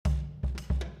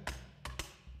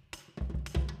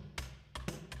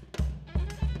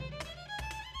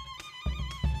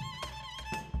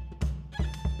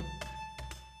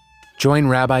Join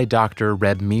Rabbi Dr.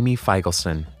 Reb Mimi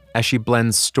Feigelson as she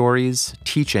blends stories,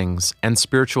 teachings, and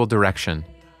spiritual direction,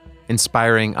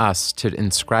 inspiring us to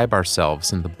inscribe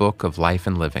ourselves in the book of life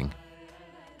and living.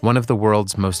 One of the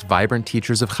world's most vibrant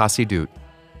teachers of Chassidut,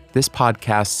 this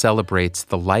podcast celebrates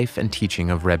the life and teaching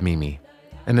of Reb Mimi,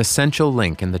 an essential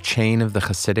link in the chain of the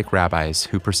Hasidic rabbis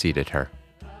who preceded her.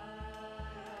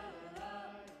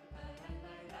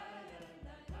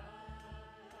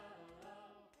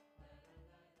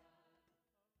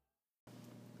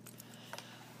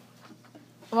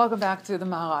 Welcome back to the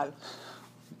Maharal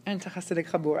and to Hasidic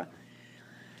Chabura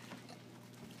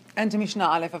and to Mishnah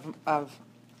Aleph of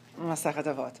Masechet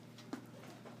Avot.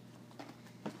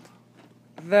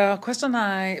 The question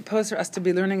I pose for us to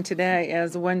be learning today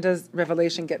is, when does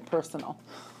Revelation get personal?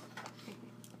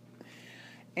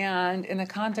 And in the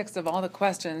context of all the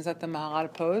questions that the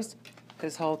Maharal posed,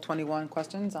 his whole 21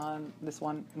 questions on this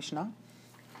one Mishnah,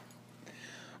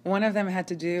 one of them had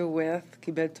to do with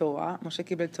Kibel Torah, Moshe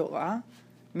Kibel Torah,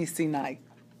 Sinai.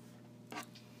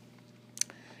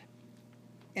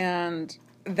 And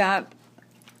that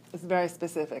is very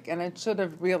specific. And it could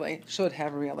have really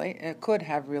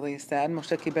said,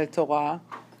 Moshe Kibel Torah,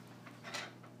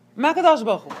 Makadosh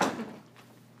Baruch Hu.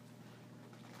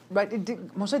 Right?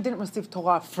 Moshe didn't receive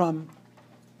Torah from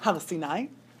Har Sinai.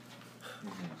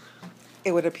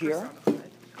 It would appear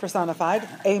personified,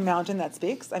 a mountain that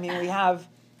speaks. I mean, we have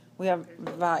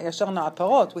Yasher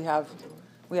Na'aparot, we have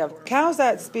cows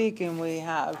that speak, and we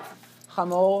have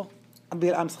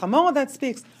Bilam's chamor that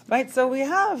speaks, right? So we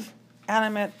have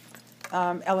animate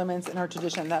elements in our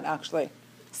tradition that actually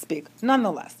speak,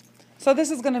 nonetheless. So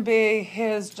this is going to be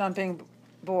his jumping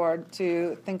board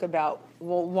to think about,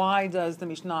 well, why does the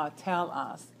Mishnah tell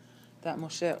us that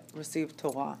Moshe received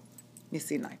Torah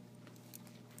מסיני?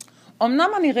 אמנם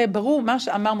הנראה ברור מה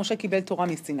שאמר משה קיבל תורה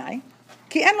מסיני,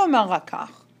 כי אין לומר רק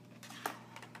כך.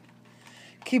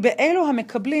 כי באלו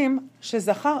המקבלים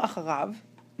שזכר אחריו,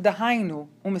 דהיינו,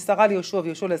 ומסרה ליהושע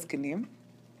ויהושע לזקנים,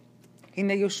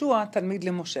 הנה יהושע תלמיד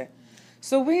למשה.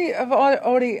 So we have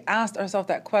already asked ourselves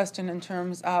that question in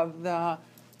terms of the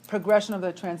progression of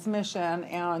the transmission,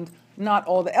 and not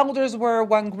all the elders were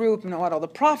one group, not all the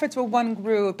prophets were one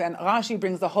group, and Rashi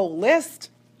brings the whole list,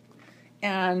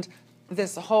 and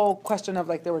this whole question of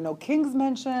there were no kings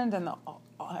mentioned, and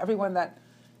everyone that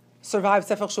survived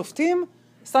Sefer Shoftim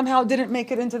somehow didn't make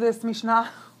it into this Mishnah.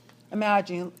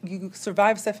 Imagine, you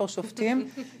survive Sefer Shoftim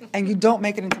and you don't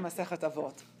make it into Masechet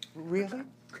Avot. Really?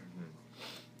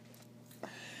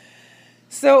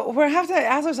 So we have to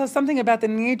ask ourselves something about the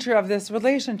nature of this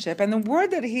relationship. And the word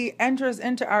that he enters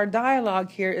into our dialogue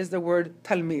here is the word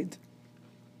talmid.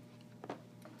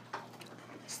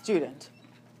 Student.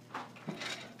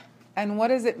 And what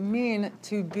does it mean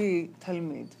to be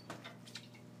talmid?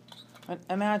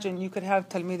 Imagine you could have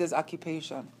talmid as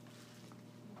occupation,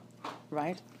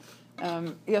 right?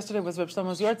 Yesterday was Reb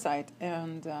Shlomo's Yortzeit,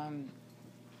 and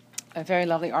a very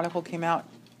lovely article came out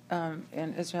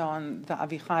in Israel on the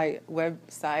Avichai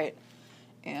website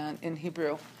and in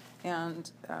Hebrew, and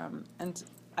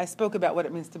I spoke about what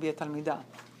it means to be a talmidah,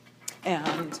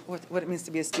 and what it means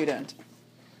to be a student,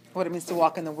 what it means to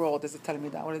walk in the world as a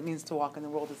talmidah, what it means to walk in the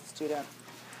world as a student.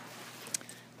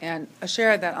 And I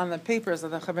shared that on the papers of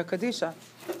the Chavra Kadisha,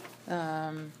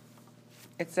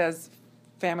 it says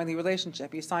family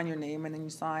relationship. You sign your name, and then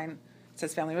it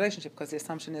says family relationship, because the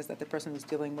assumption is that the person who's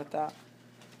dealing with the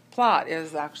plot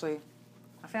is actually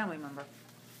a family member.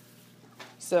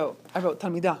 So I wrote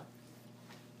Talmidah,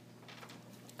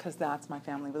 because that's my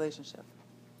family relationship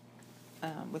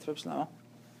with Reb Shlomo.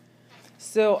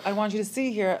 So I want you to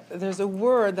see here, there's a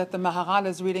word that the Maharal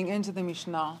is reading into the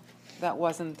Mishnah that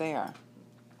wasn't there.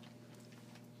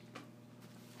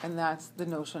 And that's the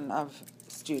notion of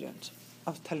student,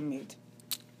 of talmid.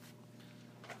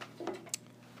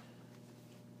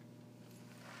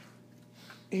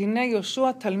 הנה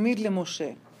יהושע תלמיד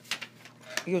למשה.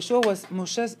 Yeshua was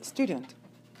Moshe's student.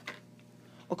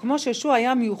 וכמו שישוע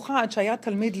היה מיוחד שהיה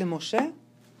תלמיד למשה,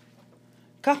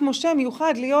 כך משה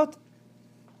מיוחד להיות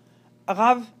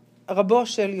רבו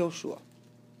של יהושע,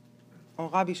 או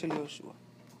רבי של יהושע.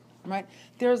 Right?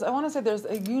 I want to say there's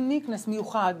a uniqueness,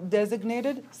 miuchad,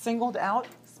 designated, singled out,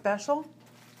 special,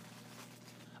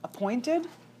 appointed,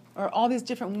 or all these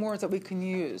different words that we can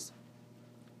use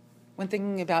when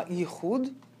thinking about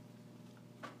yichud,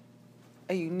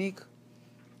 a unique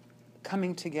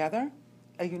coming together,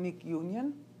 a unique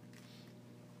union.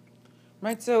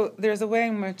 Right? So there's a way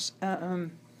in which Reb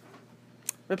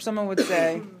Shlomo would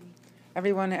say,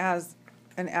 everyone has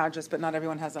an address, but not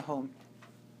everyone has a home.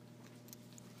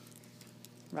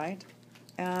 Right?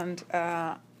 And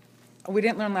we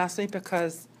didn't learn last week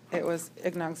because it was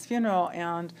Ignag's funeral,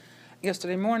 and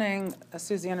yesterday morning,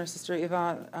 Susie and her sister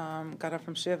Eva got up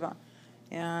from Shiva,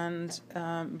 and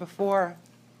before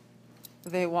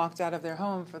they walked out of their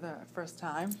home for the first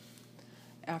time,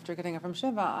 after getting up from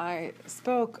Shiva, I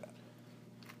spoke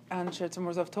and shared some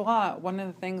words of Torah. One of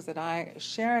the things that I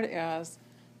shared is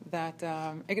that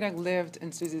Ignag lived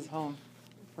in Susie's home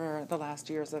for the last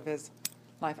years of his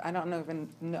life. I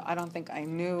don't think I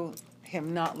knew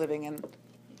him not living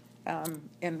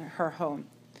in her home.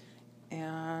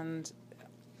 And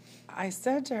I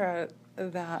said to her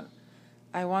that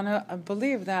I want to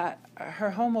believe that her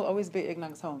home will always be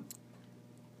Ignag's home.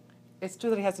 It's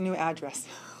true that he has a new address,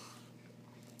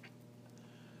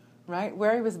 right?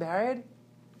 Where he was buried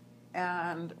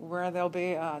and where there'll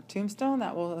be a tombstone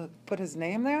that will put his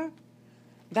name there,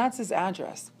 that's his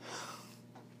address.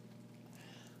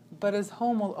 But his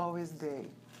home will always be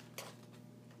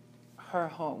her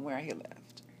home where he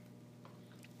lived.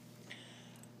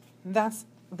 That's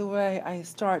the way I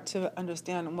start to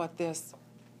understand what this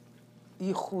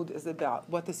yichud is about,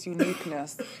 what this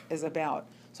uniqueness is about.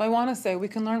 So I want to say we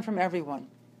can learn from everyone.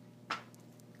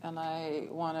 And I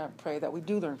want to pray that we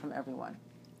do learn from everyone.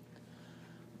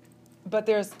 But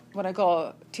there's what I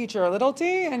call teacher little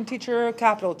t and teacher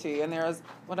capital T. And there's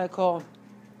what I call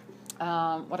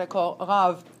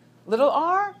Rav little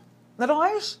r, little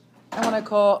Aish, and what I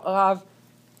call Rav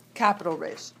capital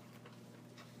Resh.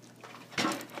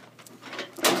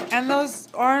 And those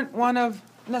aren't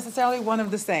necessarily one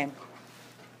of the same.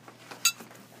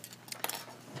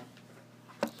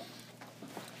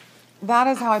 That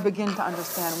is how I begin to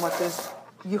understand what this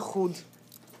yichud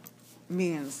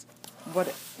means.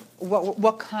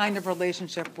 What kind of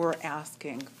relationship we're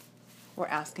asking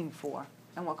for,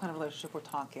 and what kind of relationship we're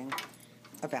talking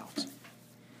about.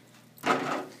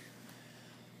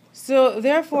 So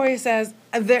therefore, he says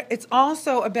it's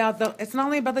also about it's not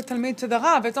only about the talmid to the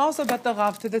Rav, it's also about the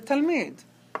Rav to the talmid.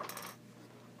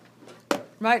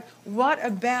 Right? What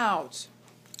about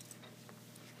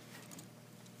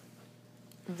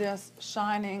this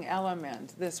shining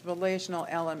element, this relational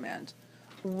element?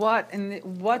 How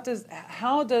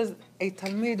does a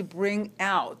talmid bring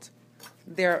out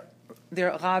their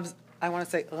Rav's, I want to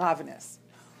say, Ravness?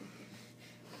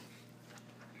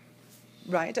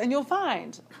 Right? And you'll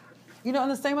find, in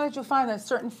the same way that you'll find that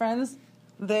certain friends,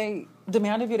 they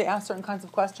demand of you to ask certain kinds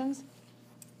of questions.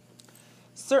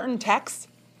 Certain texts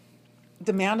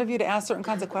demand of you to ask certain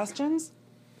kinds of questions.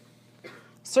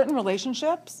 Certain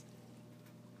relationships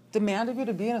demand of you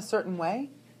to be in a certain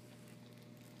way.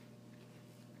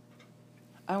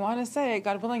 I want to say,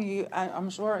 God willing, I'm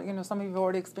sure some of you have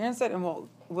already experienced it and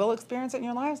will experience it in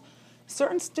your lives.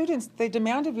 Certain students, they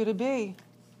demand of you to be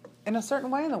in a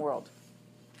certain way in the world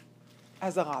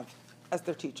as a Rav, as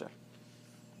their teacher.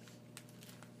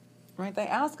 Right? They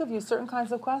ask of you certain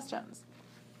kinds of questions.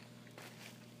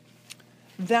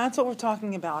 That's what we're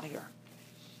talking about here.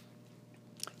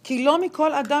 Ki lo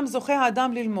mikol adam zoche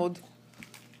adam lilmod.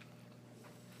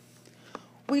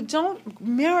 We don't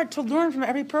merit to learn from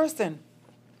every person.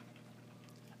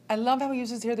 I love how he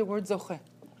uses here the word zoche.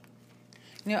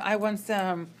 I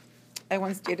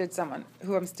once dated someone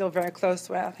who I'm still very close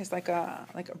with. He's like a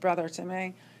brother to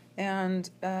me, and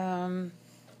one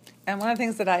of the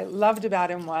things that I loved about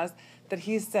him was that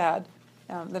he said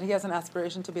that he has an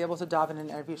aspiration to be able to daven in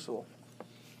every shul.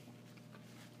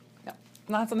 No,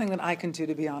 not something that I can do,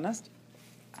 to be honest.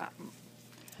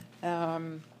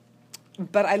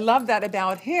 But I love that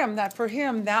about him, that for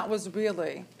him that was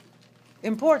really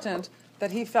important,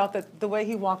 that he felt that the way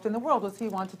he walked in the world was he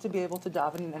wanted to be able to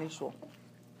daven in any shul.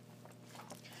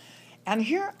 And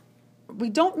here, we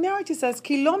don't merit, he says,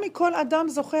 Ki lo mikol adam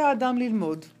zoche adam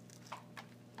lilmod.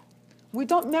 We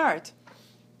don't merit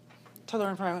to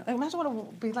learn from everyone. Imagine what it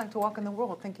would be like to walk in the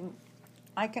world thinking,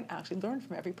 I can actually learn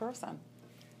from every person.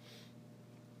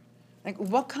 Like,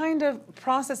 what kind of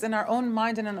process in our own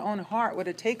mind and in our own heart would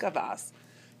it take of us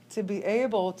to be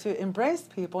able to embrace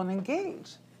people and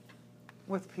engage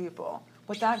with people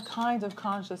with that kind of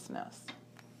consciousness?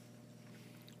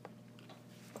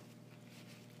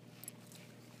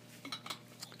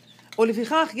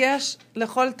 ולפיכך יש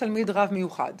לכל תלמיד רב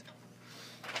מיוחד.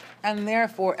 And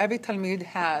therefore, every talmid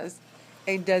has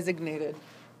a designated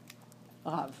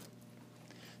Rav.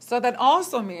 So that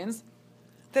also means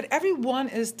that everyone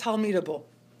is talmidable.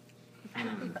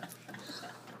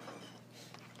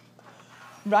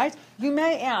 Right? You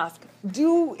may ask,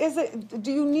 do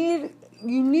you need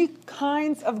unique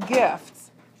kinds of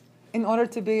gifts in order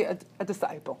to be a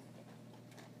disciple?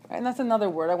 Right? And that's another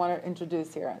word I want to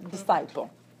introduce here, disciple.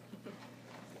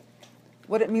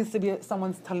 What it means to be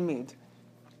someone's talmid.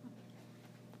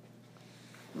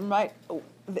 right?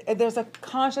 There's a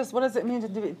conscious, what does it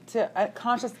mean a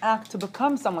conscious act to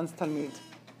become someone's talmid?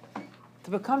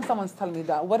 To become someone's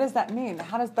talmidah. What does that mean?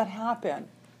 How does that happen?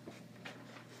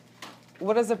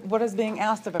 What is being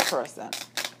asked of a person?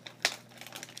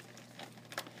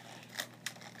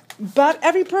 But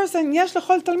every person, yesh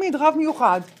lechol talmid rav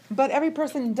miyuchad. But every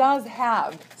person does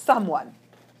have someone.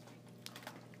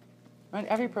 Right?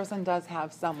 Every person does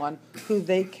have someone who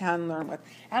they can learn with.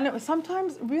 And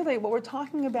sometimes, really, what we're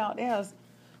talking about is,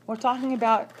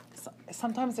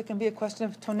 sometimes it can be a question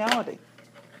of tonality.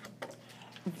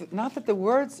 Not that the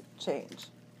words change,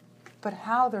 but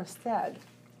how they're said.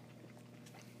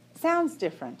 Sounds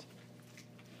different.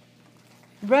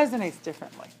 Resonates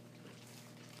differently.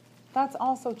 That's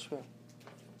also true.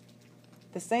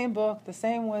 The same book, the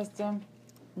same wisdom,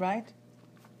 right?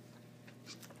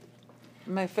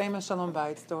 My famous Shalom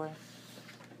Bayit story.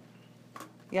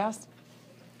 Yes?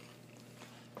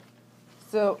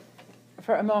 So,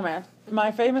 for a moment,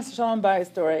 my famous Shalom Bayit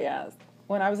story is,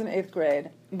 when I was in 8th grade,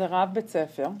 the Rav Bet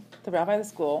Sefer, the rabbi of the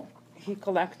school, he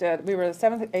collected, we were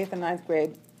 7th, 8th, and 9th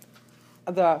grade,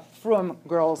 the Frum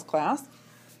girls class,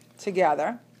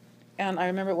 together. And I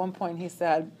remember at one point he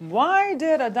said, "Why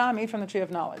did Adam eat from the tree of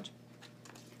knowledge?"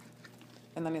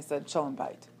 And then he said, "Shalom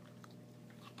Bayit."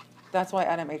 That's why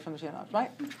Adam ate from the tree of knowledge,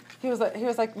 right? He was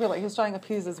like, really, he was trying to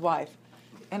appease his wife.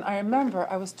 And I remember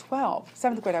I was 12,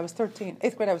 7th grade I was 13,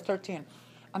 8th grade I was 13.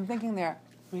 I'm thinking there,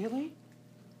 really?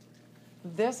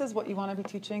 This is what you want to be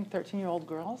teaching 13-year-old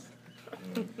girls?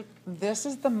 This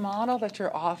is the model that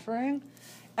you're offering?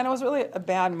 And it was really a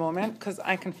bad moment, because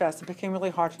I confess, it became really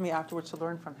hard for me afterwards to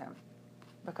learn from him.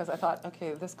 Because I thought,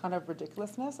 okay, this kind of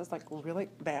ridiculousness is like really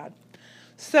bad.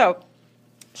 So,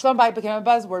 Shalom Bayit became a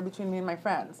buzzword between me and my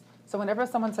friends. So whenever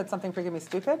someone said something, forgive me,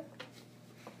 stupid,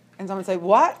 and someone would say,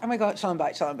 what? And we go, Shalom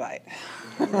Bayit, Shalom Bayit.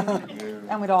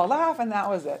 And we'd all laugh, and that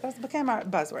was it. That became our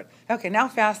buzzword. Okay, now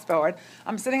fast forward.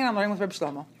 I'm sitting and I'm learning with Reb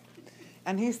Shlomo.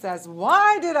 And he says,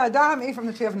 why did Adam eat from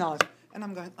the tree of knowledge? And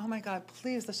I'm going, oh my God,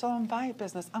 please, the Shalom Bayit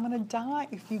business, I'm going to die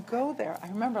if you go there. I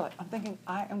remember, I'm thinking,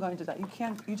 I am going to die.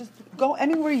 You just go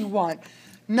anywhere you want.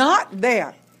 Not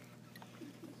there.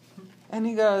 And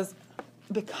he goes,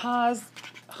 because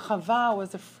Chava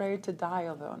was afraid to die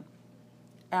alone.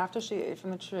 After she ate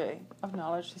from the tree of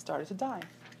knowledge, she started to die.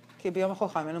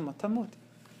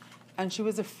 And she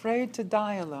was afraid to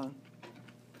die alone.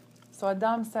 So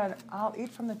Adam said, I'll eat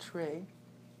from the tree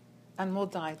and we'll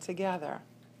die together.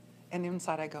 And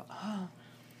inside I go,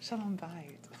 Shalom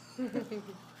Bayit.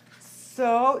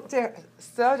 So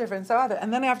different, so other.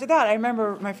 And then after that, I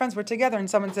remember my friends were together and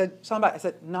someone said, Shalom Bayit. I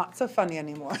said, not so funny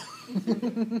anymore.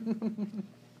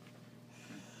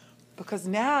 Because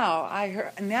now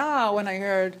when I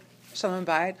heard Shalom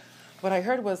Bayit, what I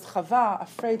heard was Chava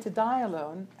afraid to die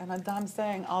alone, and Adam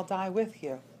saying, I'll die with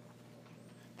you.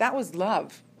 That was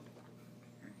love.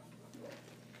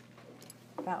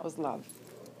 That was love.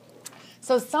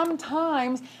 So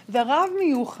sometimes the Rav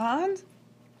Miyuchad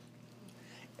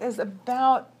is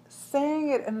about saying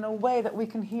it in a way that we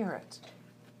can hear it.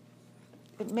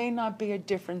 It may not be a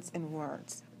difference in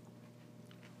words.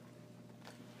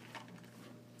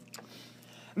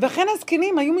 וכן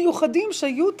הזקנים היו מיוחדים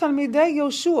שהיו תלמידי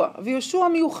יהושע, ויהושע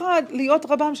מיוחד להיות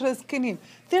רבם של הזקנים.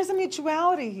 There's a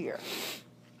mutuality here.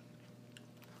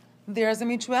 There's a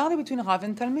mutuality between Rav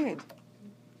and Talmid.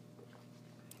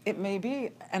 It may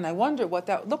be, and I wonder what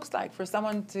that looks like for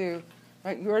someone to,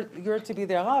 right? You're to be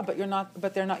their Rav,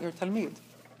 but they're not your Talmid.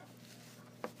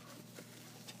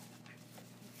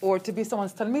 Or to be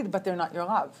someone's Talmid, but they're not your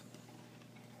Rav.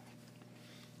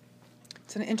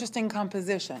 It's an interesting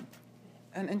composition,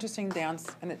 an interesting dance,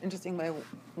 and an interesting way of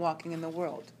walking in the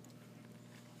world.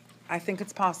 I think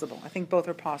it's possible. I think both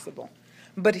are possible.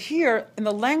 But here, in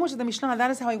the language of the Mishnah, that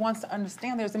is how he wants to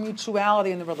understand there's a mutuality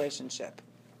in the relationship.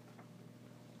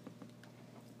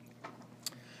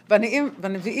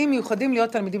 והנביאים מיוחדים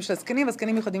להיות תלמידים של הזקנים,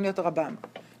 והזקנים מיוחדים להיות רבם.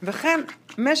 וכן,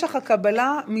 משך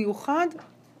הקבלה מיוחד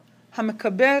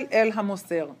המקבל אל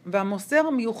המוסר, והמוסר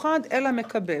מיוחד אל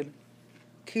המקבל,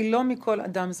 כי לא מכל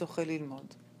אדם זוכה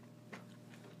ללמוד.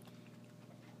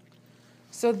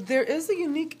 So there is a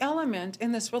unique element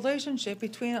in this relationship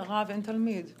between Rav and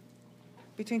Talmid,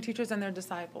 between teachers and their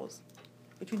disciples,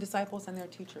 between disciples and their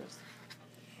teachers.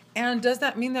 And does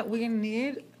that mean that we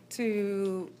need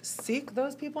to seek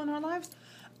those people in our lives?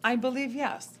 I believe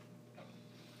yes.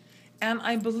 And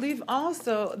I believe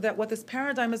also that what this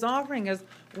paradigm is offering is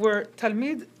we're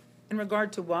Talmid in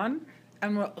regard to one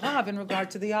and we're Rav in regard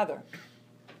to the other.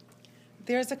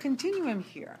 There's a continuum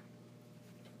here.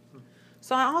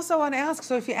 So I also want to ask,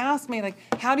 so if you ask me, like,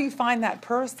 how do you find that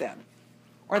person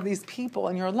or these people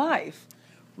in your life,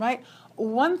 right?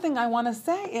 one thing I want to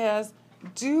say is,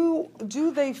 do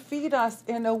they feed us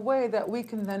in a way that we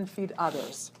can then feed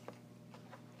others?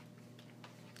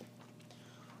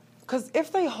 Because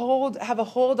if they have a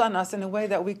hold on us in a way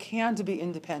that we can't be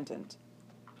independent,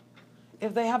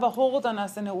 if they have a hold on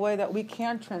us in a way that we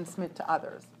can't transmit to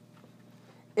others,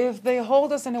 if they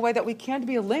hold us in a way that we can't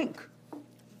be a link,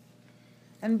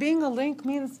 and being a link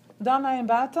means dana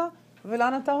bata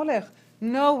v'lana ta'olech,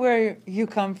 know where you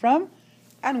come from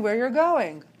and where you're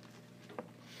going.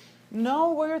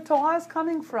 Know where your Torah is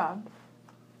coming from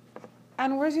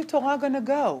and where's your Torah going to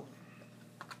go.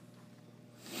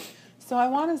 So I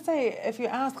want to say, if you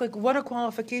ask, like, what are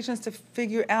qualifications to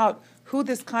figure out who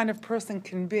this kind of person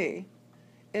can be?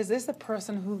 Is this a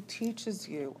person who teaches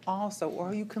you also,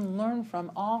 or you can learn from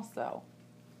also,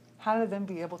 how to then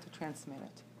be able to transmit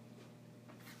it?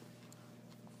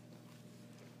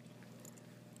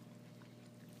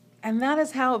 And that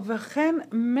is how, v'chen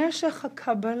meshech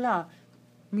ha'kabbalah,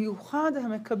 miyuchad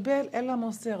ha'mekabel el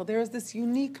ha'moser. There's this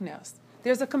uniqueness.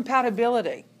 There's a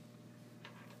compatibility.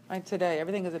 Like today,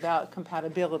 everything is about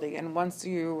compatibility. And once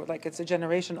it's a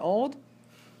generation old,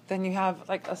 then you have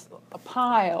like a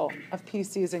pile of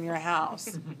PCs in your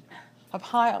house.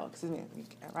 Laptops.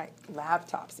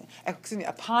 A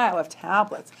pile of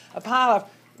tablets. A pile of,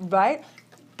 right?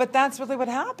 But that's really what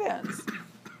happens.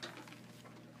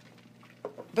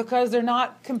 Because they're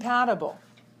not compatible.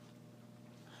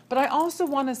 But I also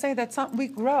want to say that we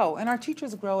grow, and our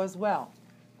teachers grow as well.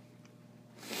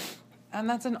 And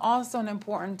that's also an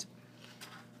important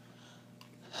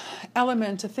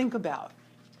element to think about.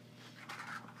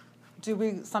 Do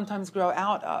we sometimes grow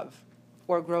out of,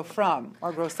 or grow from,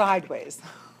 or grow sideways?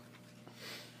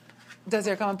 Does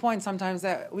there come a point sometimes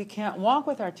that we can't walk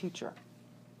with our teacher?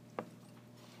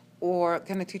 Or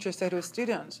can a teacher say to a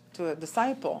student, to a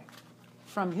disciple,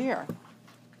 from here?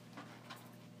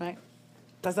 Right?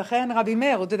 Do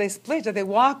they split? Do they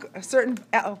walk a certain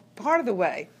part of the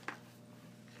way?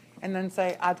 And then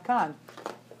say, Ad kan,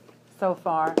 so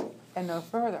far and no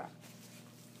further.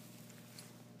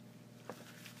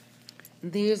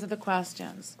 These are the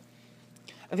questions.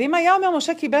 And if the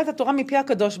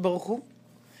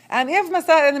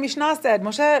Mishnah said,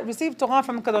 Moshe received Torah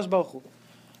from Kadosh Baruch Hu,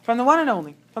 from the one and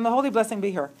only, from the holy blessing be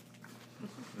here.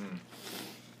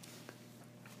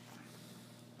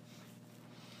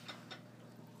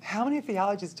 How many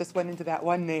theologies just went into that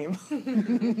one name?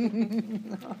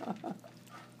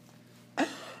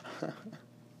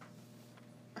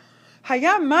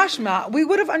 Hayam mashma, we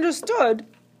would have understood,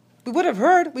 we would have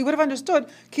heard, we would have understood,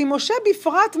 ki Moshe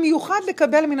bifrat miyuchad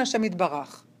lekabel min Hashem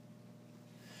yitbarach.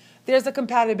 There's a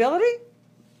compatibility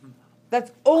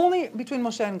that's only between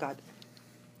Moshe and God.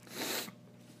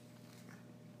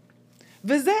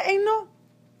 וזה אינו,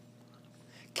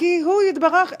 כי הוא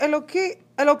יתברך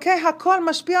אלוקי הכל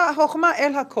משפיע החוכמה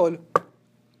אל הכל.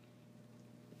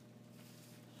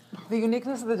 The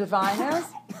uniqueness of the divine is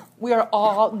we are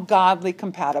all godly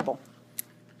compatible.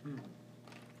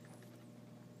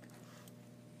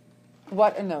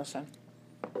 What a notion.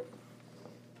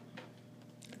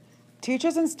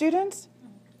 Teachers and students,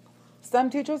 some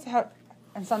teachers have,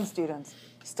 and some students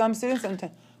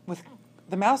and with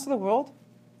the master of the world,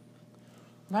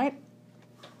 right?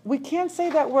 We can't say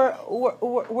that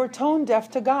we're tone deaf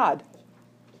to God.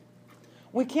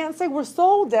 We can't say we're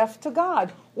soul deaf to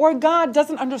God, or God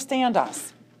doesn't understand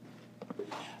us.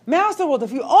 Master of the world,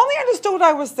 if you only understood what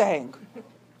I was saying,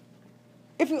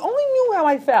 if you only knew how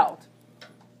I felt,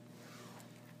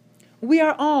 we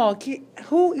are all, כי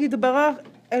הוא יתברך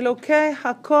אלוקי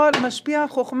הכל משפיע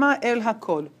חוכמה אל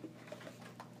הכל.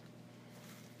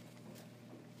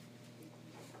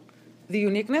 The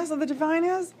uniqueness of the divine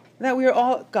is that we are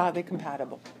all godly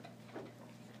compatible.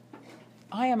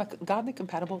 I am a godly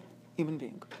compatible human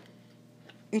being.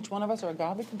 Each one of us are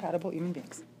godly compatible human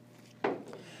beings.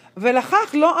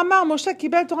 ולכך לא אמר משה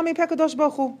קיבל תורה מפי הקדוש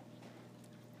ברוך הוא.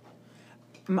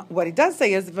 What he does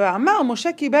say is, ואמר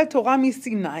משה קיבל תורה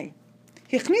מסיני.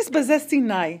 הכניס בזה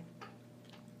סיני.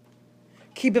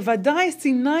 כי בוודאי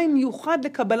סיני מיוחד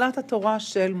לקבלת התורה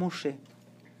של משה.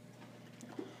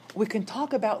 We can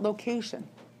talk about location.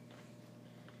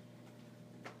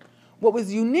 What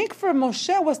was unique for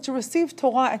Moshe was to receive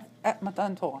Torah at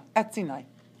Matan Torah, at Sinai.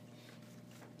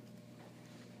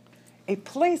 A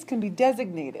place can be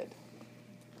designated.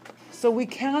 So we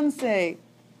can say,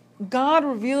 God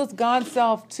reveals God's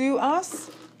self to us.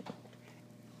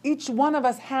 Each one of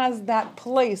us has that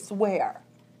place where.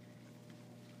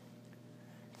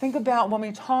 Think about when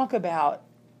we talk about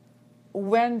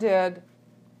when did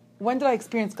I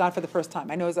experience God for the first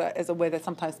time? I know as a way that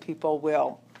sometimes people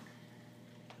will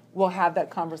have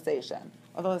that conversation.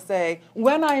 or they'll say,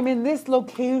 when I'm in this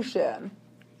location.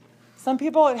 Some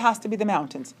people, it has to be the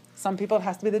mountains. Some people, it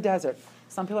has to be the desert.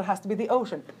 Some people, it has to be the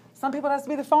ocean. Some people, it has to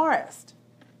be the forest.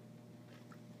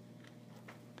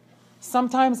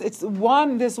 Sometimes it's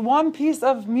this one piece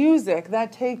of music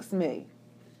that takes me.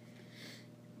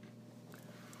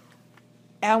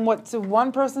 And what to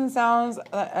one person sounds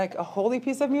like a holy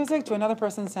piece of music, to another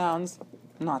person sounds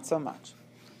not so much.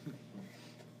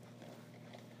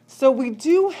 So we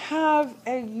do have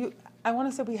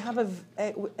we have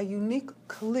a unique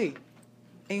kli,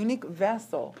 a unique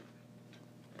vessel,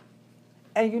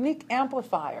 a unique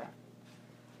amplifier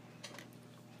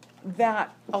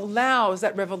that allows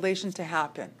that revelation to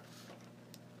happen.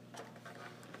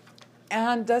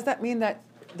 And does that mean that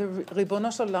the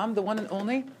Ribono Shel Olam, the one and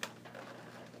only,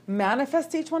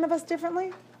 manifests each one of us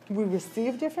differently? We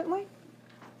receive differently?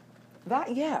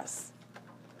 That, yes.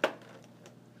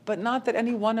 But not that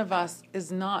any one of us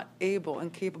is not able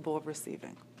and capable of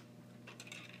receiving.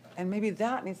 And maybe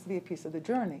that needs to be a piece of the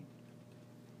journey.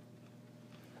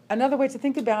 Another way to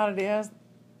think about it is,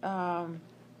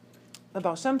 the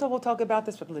Baal Shem Tov will talk about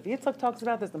this, Rabbi Levi Yitzchak talks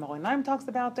about this, the Maharal talks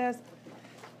about this,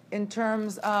 in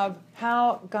terms of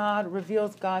how God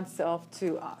reveals God's self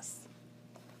to us.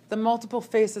 The multiple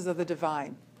faces of the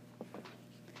divine.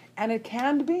 And it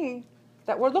can be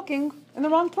that we're looking in the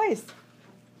wrong place.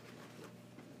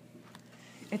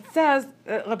 It says,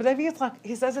 Rabbi Levi Yitzchak,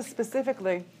 he says it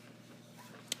specifically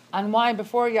on why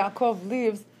before Yaakov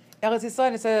leaves Eretz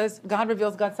Yisrael, it says, God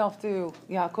reveals God's self to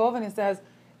Yaakov, and he says,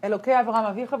 Elokei Avraham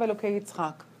Avicha ve'Elokei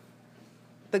Yitzchak.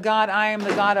 I am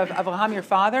the God of Avraham, your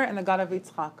father, and the God of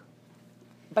Yitzchak.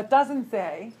 But doesn't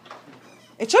say,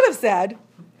 it should have said,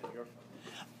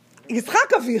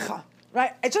 Yitzchak Avicha,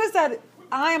 right? It should have said,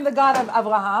 I am the God of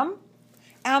Avraham,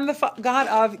 and the God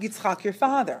of Yitzchak, your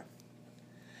father.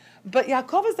 But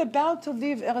Yaakov is about to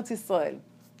leave Eretz Yisrael.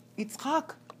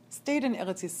 Yitzchak stayed in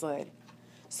Eretz Yisrael.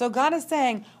 So God is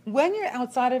saying, when you're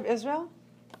outside of Israel,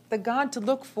 the God to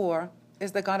look for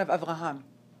is the God of Avraham.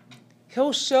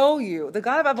 He'll show you. The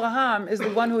God of Avraham is the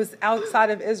one who is outside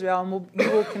of Israel and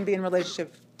you can be in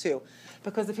relationship to.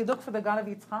 Because if you look for the God of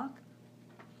Yitzchak,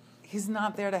 he's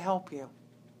not there to help you.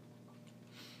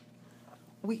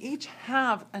 We each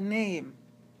have a name.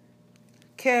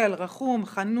 Kel, Rachum,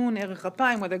 Chanun, Erech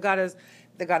Apayim, where the God is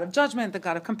the God of judgment, the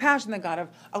God of compassion, the God of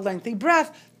a lengthy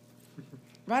breath.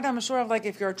 Right? I'm sure of, like,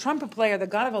 if you're a trumpet player, the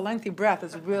God of a lengthy breath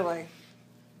is really...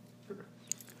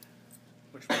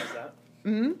 Which one is that?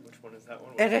 Mm-hmm. Which one is that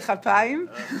one? Erech Apayim.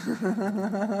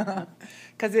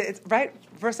 Because it's, right,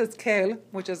 versus Kel,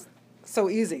 which is so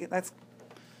easy. That's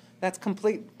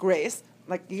complete grace.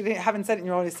 Like, you haven't said it and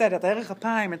you already said it. Erech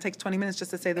Apayim, it takes 20 minutes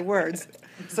just to say the words.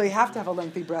 So you have to have a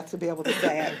lengthy breath to be able to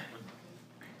say it.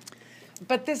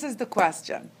 But this is the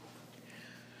question.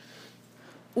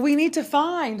 We need to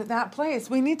find that place.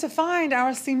 We need to find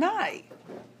our Sinai.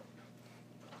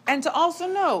 And to also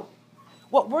know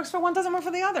what works for one doesn't work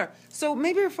for the other. So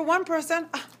maybe for one person,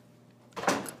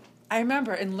 I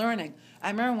remember in learning,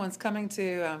 once coming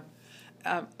to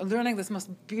learning this most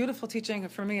beautiful teaching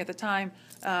for me at the time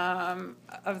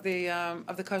of the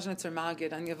Koshnitzer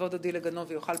Magid and Avot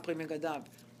v'yochal pri megadav.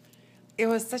 It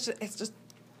was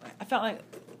I felt like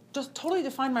just totally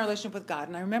defined my relationship with God.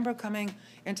 And I remember coming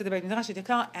into the Beit Midrash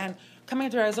and coming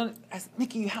into Arizona, as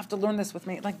Nikki, you have to learn this with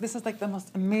me. Like, this is like the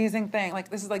most amazing thing. Like,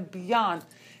 this is like beyond.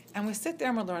 And we sit there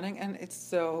and we're learning, and it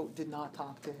did not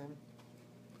talk to him.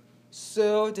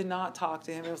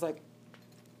 It was like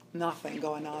nothing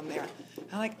going on there.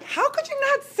 I'm like, how could you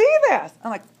not see this?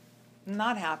 I'm like,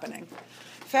 not happening.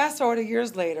 Fast forward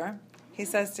years later, he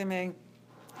says to me,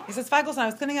 Feigelson, I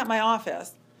was cleaning up my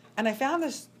office, and I found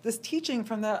this teaching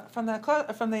from the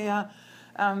Koshnitzer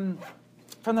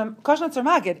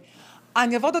Magid.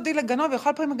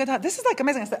 This is like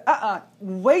amazing. I said,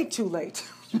 way too late.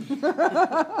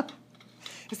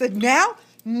 He said, now,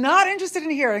 not interested in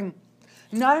hearing,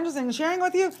 not interested in sharing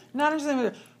with you, not interested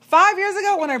in 5 years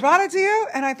ago when I brought it to you,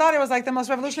 and I thought it was like the most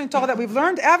revolutionary Torah that we've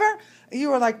learned ever, you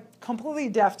were like completely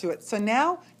deaf to it. So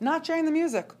now, not sharing the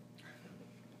music.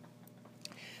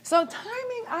 So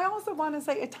timing, I also want to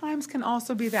say, at times can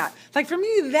also be that. Like for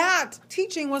me, that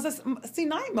teaching was a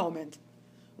Sinai moment.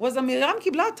 Was a Miriam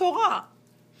Kibla Torah.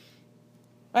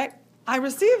 Right? I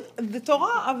received the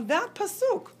Torah of that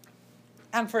pasuk.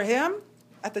 And for him,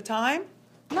 at the time,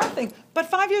 nothing. But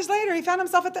 5 years later, he found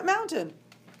himself at that mountain.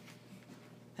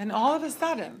 And all of a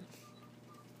sudden,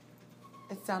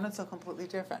 it sounded so completely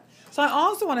different. So I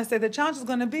also want to say the challenge is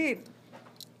going to be,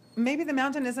 maybe the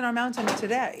mountain isn't our mountain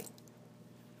today.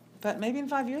 But maybe in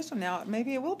 5 years from now,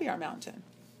 maybe it will be our mountain.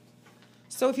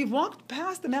 So if you've walked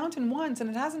past the mountain once and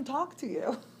it hasn't talked to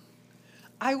you,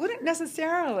 I wouldn't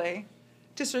necessarily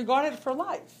disregard it for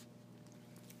life.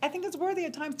 I think it's worthy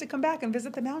at times to come back and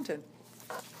visit the mountain.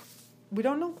 We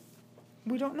don't know.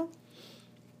 We don't know.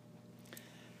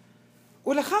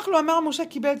 ולכך לא אמר משה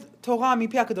קיבל תורה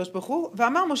מפי הקדוש ברוך הוא,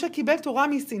 ואמר משה קיבל תורה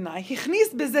מסיני,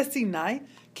 הכניס בזה סיני,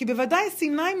 כי בוודאי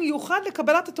סיני מיוחד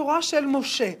לקבלת התורה של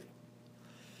משה.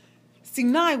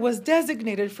 Sinai was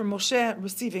designated for Moshe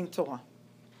receiving Torah.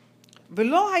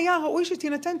 ולא היה ראוי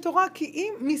שתינתן תורה כי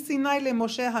אם מסיני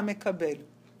למשה המקבל.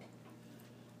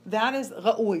 That is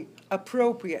ראוי,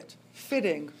 appropriate,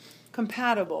 fitting,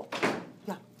 compatible.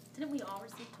 Yeah. Didn't we all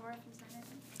receive Torah from Sinai?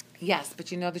 Yes,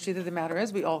 but you know the truth of the matter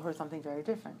is we all heard something very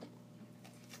different.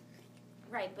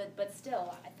 Right, but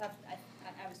still,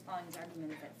 I was following his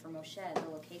argument that for Moshe, the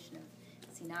location of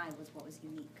Sinai was what was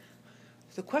unique.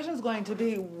 The question is going to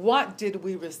be, what did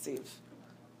we receive?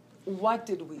 What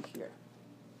did we hear?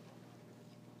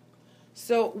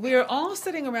 So we're all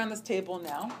sitting around this table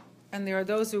now, and there are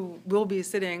those who will be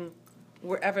sitting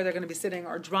wherever they're going to be sitting,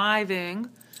 or driving,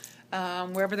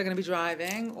 wherever they're going to be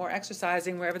driving, or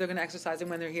exercising, wherever they're going to exercising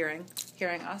when they're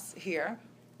hearing us here,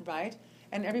 right?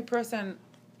 And every person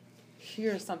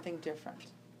hears something different.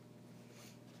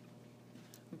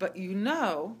 But you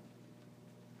know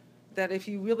that if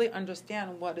you really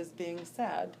understand what is being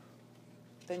said,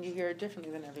 then you hear it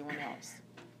differently than everyone else.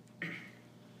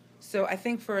 So I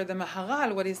think for the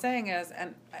Maharal, what he's saying is,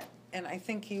 and I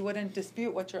think he wouldn't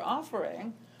dispute what you're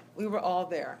offering, we were all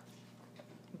there.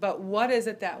 But what is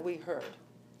it that we heard?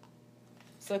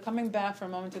 So coming back for a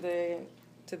moment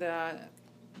to the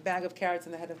bag of carrots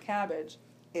and the head of cabbage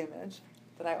image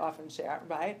that I often share,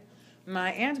 right?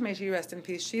 My aunt, may she rest in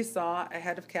peace, she saw a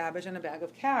head of cabbage and a bag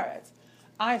of carrots.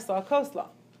 I saw coleslaw.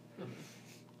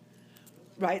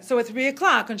 Right? So at 3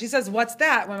 o'clock, when she says, what's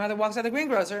that? My mother walks out of the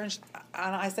greengrocer, and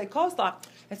I say, coleslaw.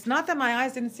 It's not that my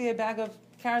eyes didn't see a bag of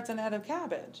carrots and a head of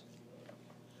cabbage.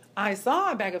 I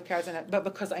saw a bag of carrots and a head, but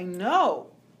because I know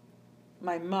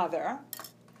my mother,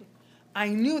 I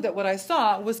knew that what I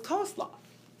saw was coleslaw.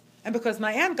 And because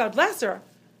my aunt, God bless her,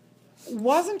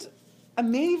 wasn't a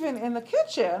maven in the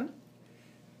kitchen,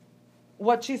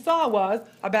 what she saw was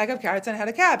a bag of carrots and a head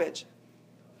of cabbage.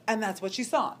 And that's what she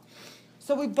saw.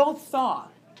 So we both saw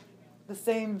the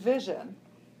same vision,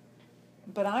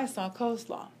 but I saw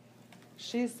coleslaw.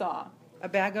 She saw a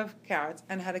bag of carrots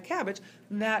and had a cabbage.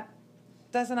 And that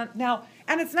doesn't now,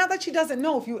 and it's not that she doesn't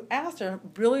know. If you asked her,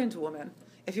 brilliant woman,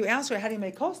 if you asked her how do you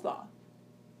make coleslaw,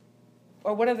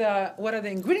 or what are the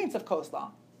ingredients of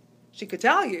coleslaw, she could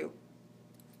tell you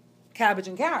cabbage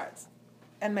and carrots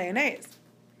and mayonnaise.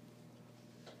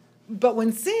 But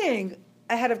when seeing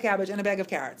a head of cabbage and a bag of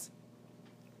carrots,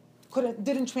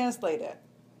 didn't translate it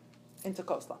into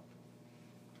coleslaw.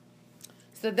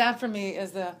 So that for me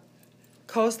is the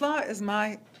coleslaw is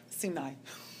my Sinai.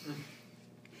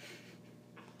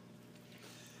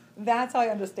 That's how I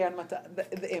understand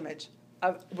the image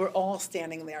of we're all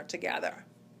standing there together.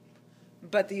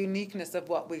 But the uniqueness of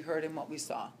what we heard and what we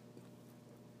saw.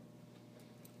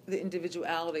 The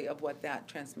individuality of what that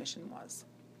transmission was.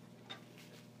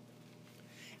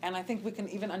 And I think we can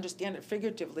even understand it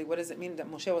figuratively. What does it mean that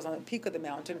Moshe was on the peak of the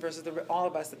mountain versus all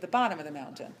of us at the bottom of the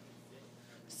mountain?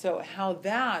 So how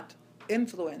that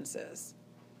influences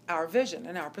our vision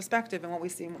and our perspective and what we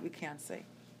see and what we can't see,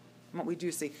 and what we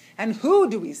do see. And who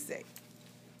do we see?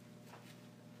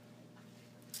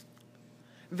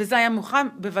 וזה היה מוכן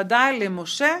בוודאי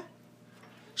למשה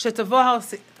שתבוא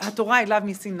התורה אליו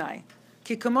מסיני.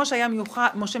 כי כמו שהיה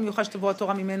משה מיוחד שתבוא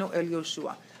התורה ממנו אל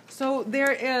יהושע. So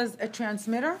there is a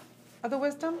transmitter of the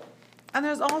wisdom, and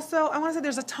there's also, I want to say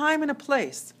there's a time and a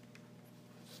place.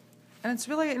 And it's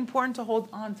really important to hold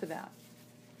on to that.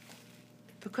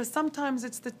 Because sometimes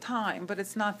it's the time, but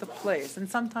it's not the place. And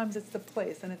sometimes it's the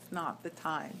place, and it's not the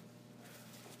time.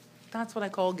 That's what I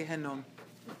call Gehenom.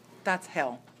 That's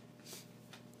hell.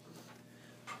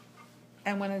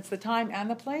 And when it's the time and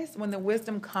the place, when the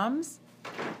wisdom comes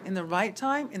in the right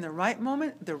time, in the right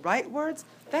moment, the right words,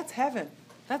 that's heaven.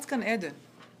 That's Gan Eden.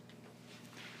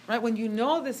 Right? When you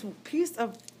know this piece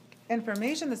of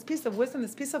information, this piece of wisdom,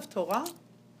 this piece of Torah,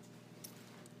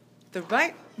 the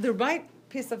right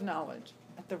piece of knowledge,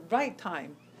 at the right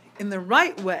time, in the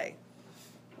right way,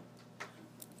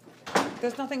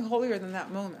 there's nothing holier than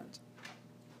that moment.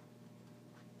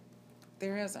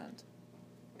 There isn't.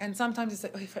 And sometimes you say,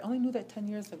 oh, if I only knew that 10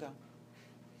 years ago.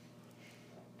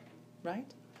 Right?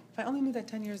 If I only knew that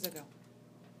 10 years ago.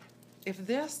 If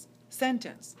this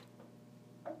sentence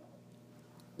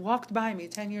walked by me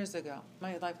 10 years ago,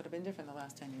 my life would have been different the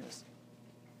last 10 years.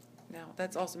 Now,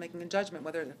 that's also making a judgment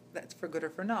whether that's for good or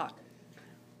for not.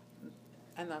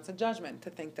 And that's a judgment to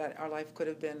think that our life could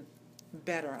have been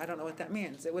better. I don't know what that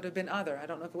means. It would have been other. I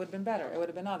don't know if it would have been better. It would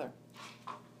have been other.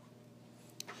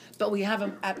 But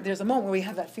there's a moment where we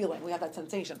have that feeling, we have that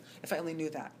sensation. If I only knew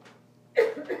that.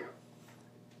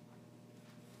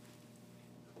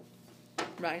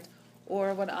 Right?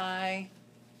 Or when I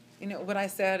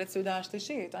said at Sudah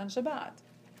Shlishit on Shabbat.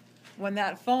 When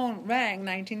that phone rang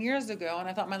 19 years ago and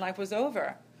I thought my life was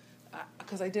over,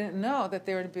 because I didn't know that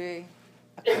there would be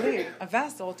a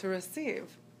vessel to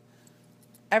receive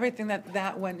everything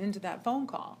that went into that phone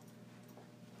call,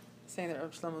 saying that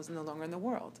Rav Shlomo was no longer in the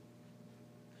world.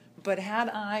 But had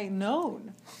I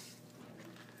known,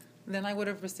 then I would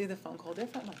have received the phone call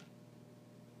differently.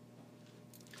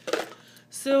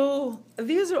 So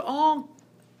these are all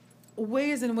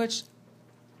ways in which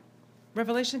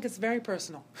revelation gets very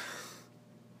personal.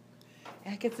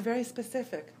 And it gets very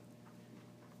specific.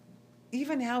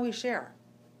 Even how we share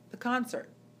the concert.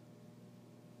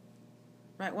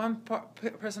 Right? One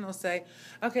person will say,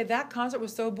 okay, that concert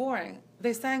was so boring.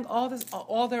 They sang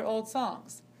all their old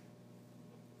songs.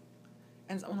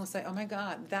 And someone will say, oh my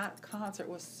God, that concert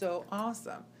was so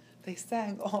awesome. They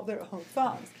sang all their old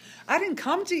songs. I didn't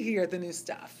come to hear the new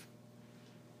stuff.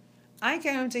 I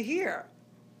came to hear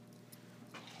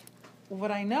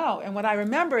what I know and what I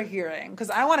remember hearing, because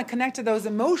I want to connect to those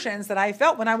emotions that I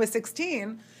felt when I was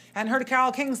 16 and heard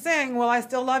Carole King sing, Will I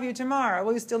Still Love You Tomorrow?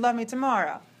 Will you still love me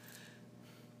tomorrow?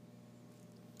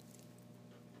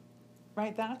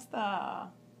 Right,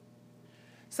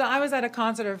 So I was at a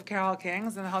concert of Carole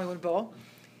King's in the Hollywood Bowl,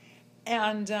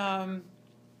 and at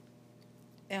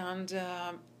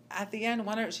the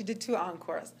end, she did 2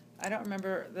 encores. I don't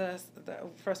remember the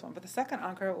first one, but the second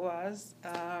encore was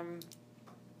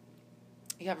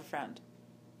You Have a Friend.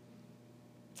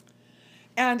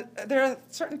 And there are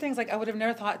certain things like I would have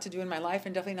never thought to do in my life,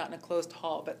 and definitely not in a closed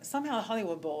hall, but somehow the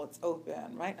Hollywood Bowl, it's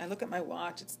open, right? I look at my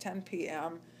watch, it's 10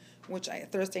 p.m.,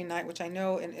 Thursday night, which I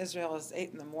know in Israel is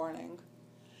 8 in the morning.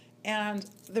 And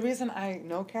the reason I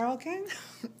know Carole King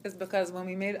is because when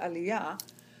we made Aliyah,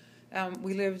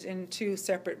 we lived in 2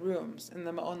 separate rooms in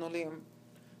the Ma'on Olim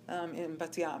in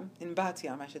Bat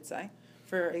Yam, I should say,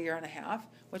 for a year and a half,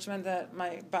 which meant that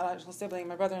my biological sibling,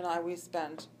 my brother and I, we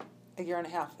spent a year and a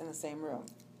half in the same room,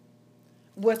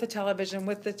 with the television,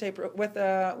 with the tape, with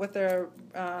the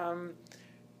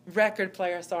record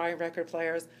players,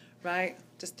 right?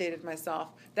 Just dated myself.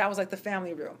 That was like the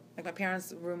family room. Like my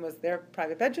parents' room was their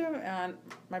private bedroom, and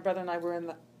my brother and I were in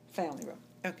the family room.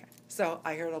 Okay, so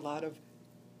I heard a lot of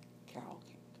Carole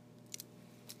King.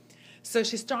 So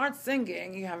she starts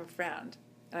singing You Have a Friend,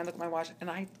 and I look at my watch, and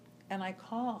I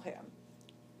call him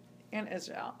in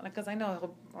Israel, because I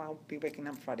know I'll be waking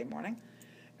up Friday morning,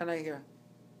 and I hear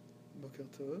Boker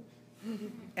Tov,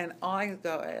 and all I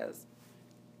go is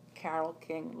Carole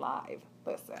King live.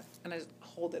 Listen, and I just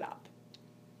hold it up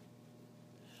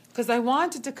because I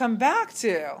wanted to come back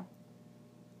to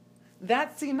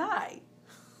that Sinai.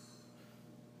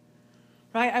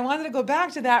 Right? I wanted to go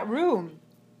back to that room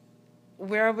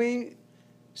where we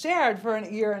shared for a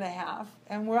year and a half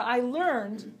and where I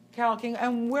learned Carole King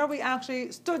and where we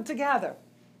actually stood together.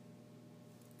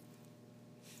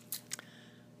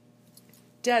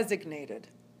 Designated.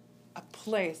 A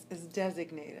place is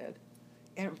designated.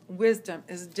 And wisdom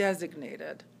is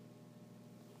designated.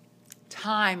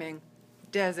 Timing,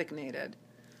 designated.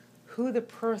 Who the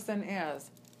person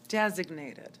is,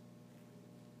 designated.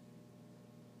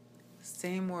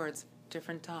 Same words,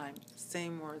 different time.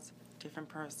 Same words, different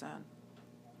person.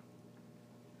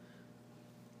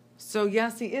 So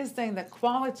yes, he is saying that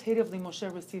qualitatively Moshe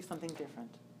received something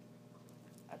different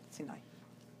at Sinai.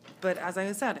 But as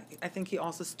I said, I think he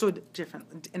also stood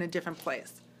different in a different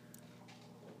place.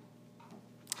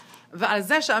 ועל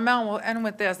זה שאמר, end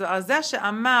with this, ועל זה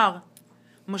שאמר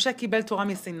משה קיבל תורה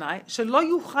מסיני, שלא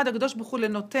יוחד הקדוש ברוך הוא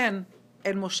לנותן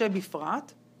אל משה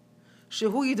בפרט,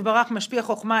 שהוא יתברך משפיע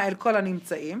חוכמה אל כל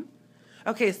הנמצאים.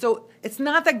 Okay, so it's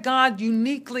not that God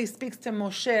uniquely speaks to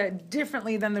Moshe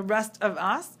differently than the rest of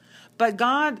us, but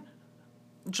God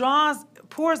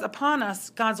pours upon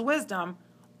us God's wisdom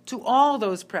to all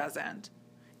those present.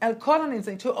 El kol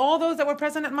hanimtzaim, to all those that were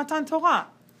present at Matan Torah,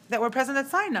 that were present at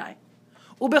Sinai.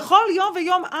 ובכל יום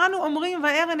ויום אנו אומרים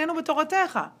ואר עינינו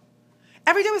בתורתך.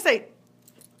 Every day we say,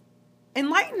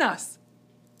 enlighten us,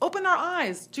 open our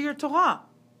eyes to your Torah.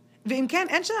 ואם כן,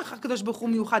 אין שייך הקדוש ברוך הוא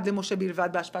מיוחד למשה בלבד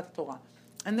בהשפעת התורה.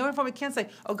 And therefore we can't say,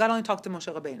 oh, God only talked to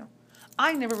Moshe Rabbeinu.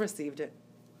 I never received it.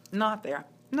 Not there.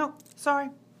 No, sorry.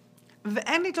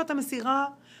 ואין לתלות המסירה,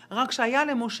 רק שהיה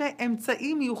למשה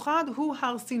אמצעי מיוחד הוא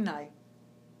הר סיני.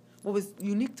 What was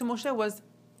unique to Moshe was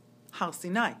הר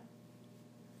סיני.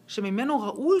 שממנו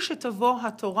ראוי שתבוא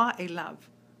התורה אליו.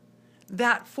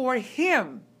 That for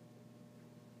him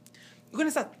You're going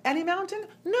to start any mountain?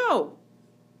 No.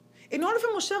 In order for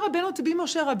Moshe Rabbeinu to be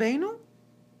Moshe Rabbeinu,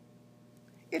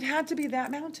 it had to be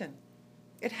that mountain.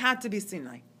 It had to be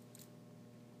Sinai.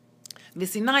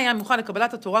 וסיני היה מיוחד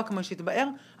לקבלת התורה כמו שהתבאר,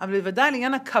 אבל בוודאי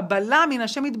לעניין הקבלה מן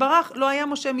השם יתברך לא היה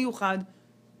משה מיוחד.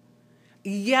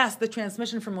 Yes, the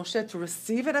transmission from Moshe to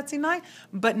receive it at Sinai,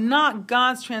 but not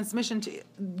God's transmission to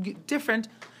different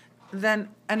than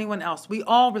anyone else. We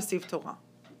all receive Torah.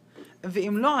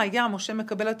 ואם לא היה משה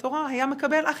מקבל התורה, היה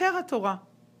מקבל אחר התורה.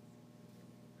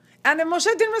 And if Moshe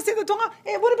didn't receive the Torah,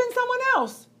 it would have been someone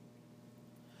else.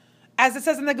 As it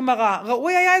says in the Gemara,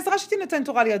 ראוי היה עזרא שתינתן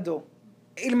תורה לידו,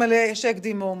 אלמלא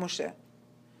שהקדימו משה.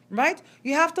 Right?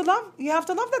 You have to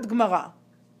love that Gemara.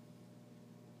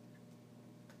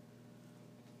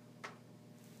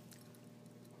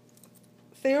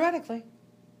 Theoretically,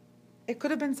 it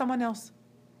could have been someone else.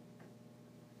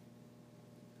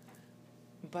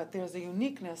 But there's a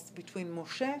uniqueness between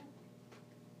Moshe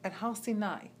and Har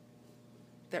Sinai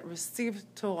that received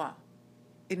Torah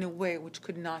in a way which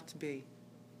could not be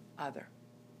other.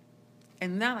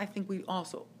 And that I think we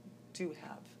also do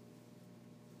have.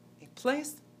 A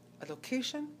place, a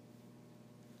location,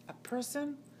 a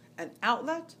person, an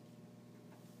outlet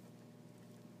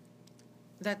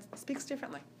that speaks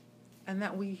differently and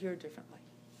that we hear differently.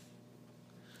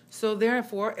 So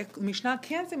therefore, Mishnah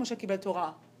can't say Moshe kibel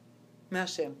Torah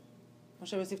me'Hashem.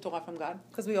 Moshe received Torah from God,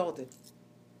 because we all did.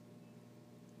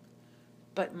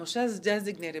 But Moshe's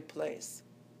designated place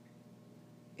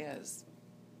is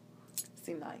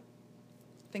Sinai.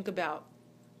 Think about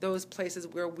those places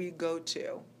where we go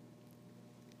to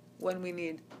when we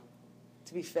need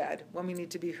to be fed, when we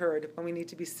need to be heard, when we need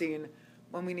to be seen,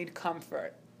 when we need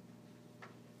comfort.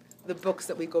 The books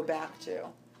that we go back to,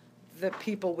 the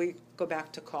people we go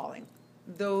back to calling.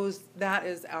 Those are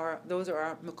our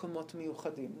makomot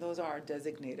miyuchadim. Those are our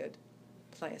designated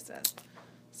places.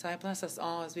 So I bless us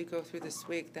all as we go through this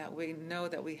week that we know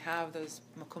that we have those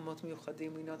makomot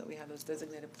miyuchadim. We know that we have those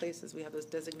designated places. We have those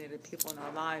designated people in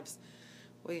our lives.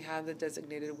 We have the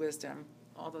designated wisdom.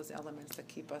 All those elements that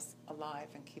keep us alive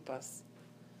and keep us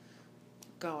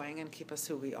going and keep us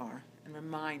who we are and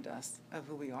remind us of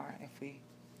who we are if we,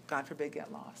 God forbid,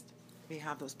 get lost. We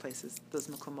have those places, those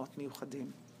makomot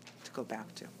miyuchadim to go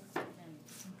back to.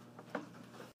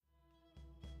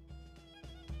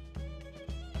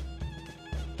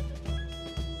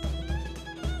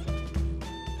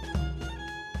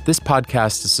 This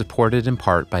podcast is supported in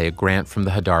part by a grant from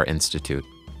the Hadar Institute.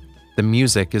 The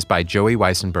music is by Joey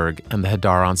Weissenberg and the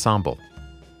Hadar Ensemble.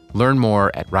 Learn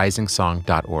more at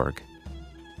risingsong.org.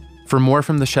 For more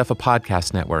from the Shefa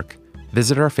Podcast Network,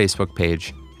 visit our Facebook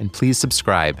page and please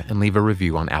subscribe and leave a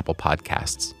review on Apple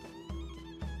Podcasts.